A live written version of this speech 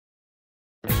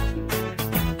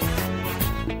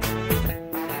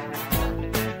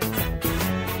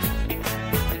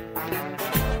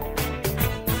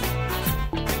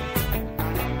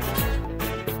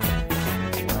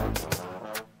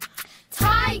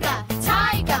Tiger,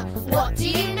 tiger, what do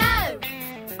you know?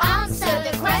 Answer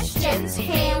the questions,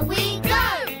 here we go.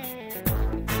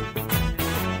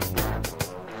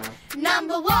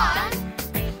 Number 1,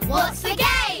 what's the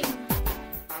game?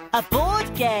 A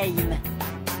board game.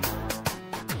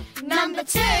 Number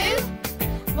 2,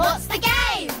 what's the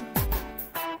game?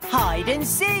 Hide and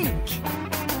seek.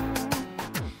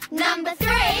 Number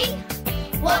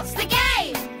 3, what's the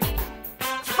game?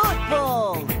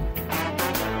 Football.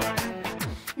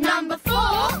 Number 4,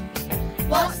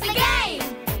 what's the game?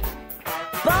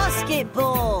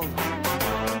 Basketball.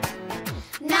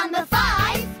 Number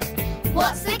 5,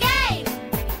 what's the game?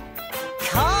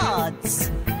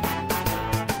 Cards.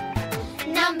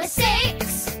 Number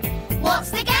 6,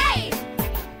 what's the game?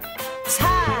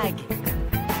 Tag.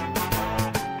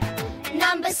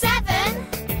 Number 7,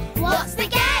 what's the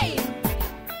game?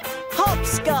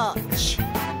 Hopscotch.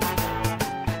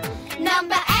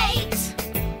 Number 8,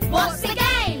 what's the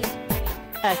game?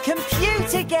 A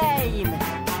computer game.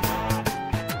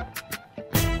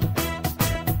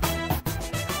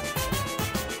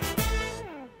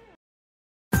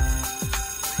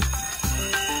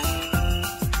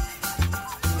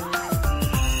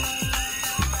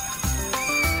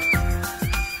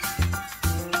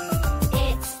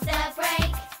 It's the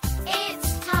break,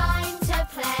 it's time to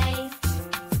play.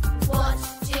 What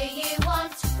do you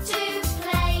want to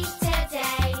play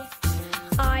today?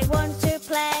 I want to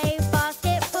play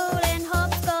basketball and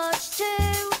hopscotch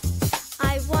too.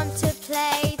 I want to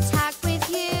play tag with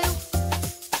you.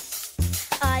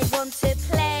 I want to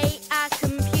play a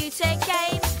computer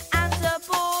game and a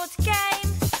board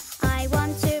game. I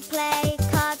want to play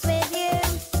cards with you.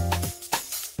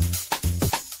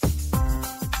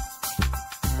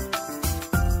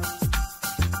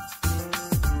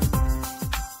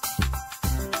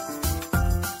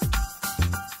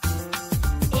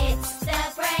 It's the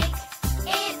break,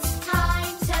 it's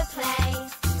time to play.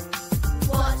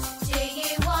 What do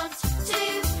you want to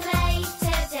play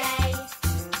today?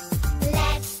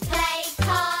 Let's play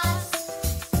cards.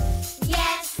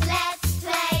 Yes, let's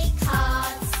play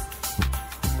cards.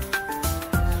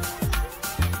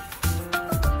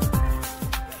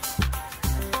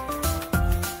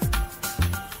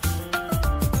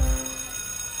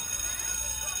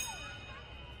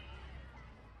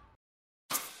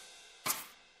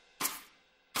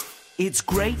 It's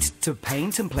great to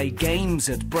paint and play games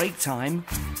at break time.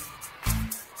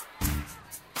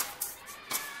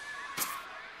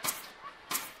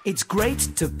 It's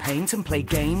great to paint and play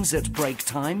games at break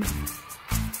time.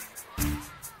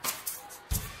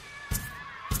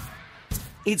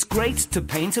 It's great to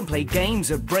paint and play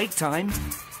games at break time.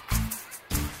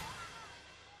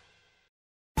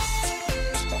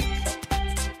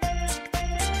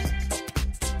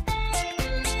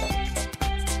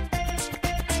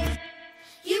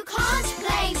 You can't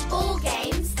play ball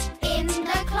games in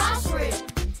the classroom.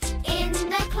 In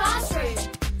the classroom.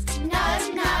 No,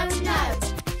 no, no.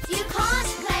 You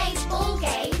can't play ball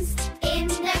games in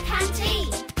the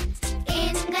canteen.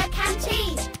 In the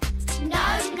canteen. No,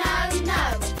 no, no.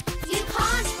 You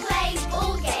can't play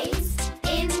ball games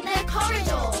in the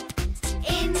corridor.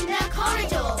 In the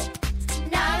corridor.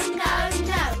 No, no,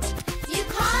 no. You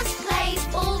can't play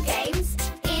ball games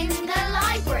in the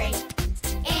library.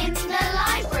 In the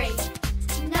library.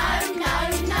 No, no,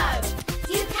 no.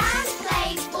 You can play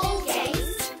ball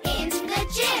games in the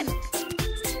gym.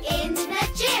 In the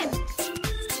gym.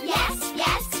 Yes,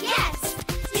 yes, yes.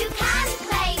 You can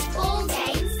play ball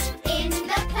games in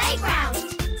the playground.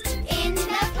 In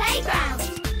the playground.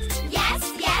 Yes,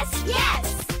 yes, yes.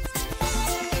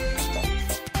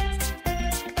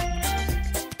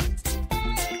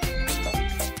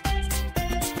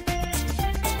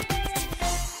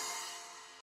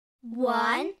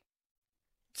 One,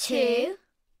 two,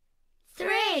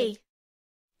 three.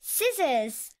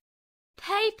 Scissors.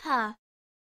 Paper.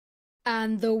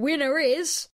 And the winner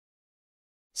is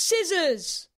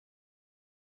scissors.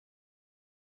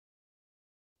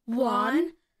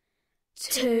 1,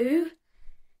 2,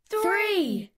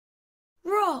 3.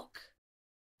 Rock.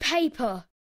 Paper.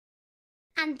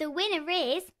 And the winner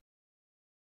is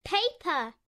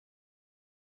paper.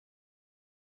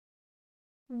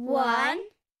 1,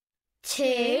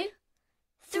 2,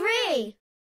 3.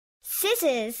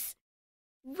 Scissors.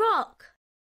 Rock.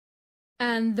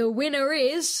 And the winner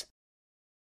is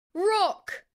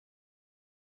rock.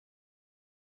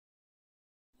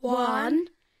 1,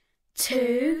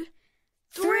 2,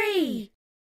 3.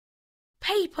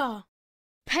 Paper.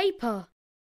 Paper.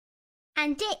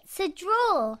 And it's a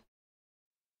draw.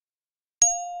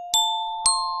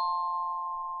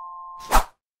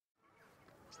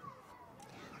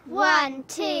 One,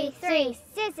 two, three,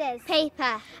 scissors,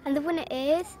 paper. And the winner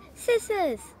is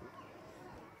scissors.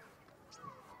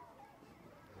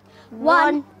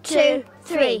 1, 2,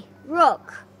 3,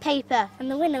 rock, paper.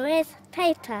 And the winner is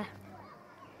paper.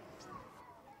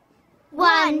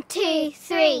 1, 2,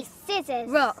 3, scissors,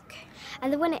 Rock.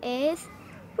 And the winner is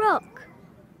rock.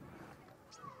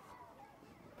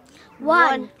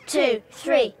 1, 2,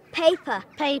 3, paper,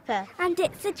 paper. And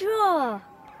it's a draw.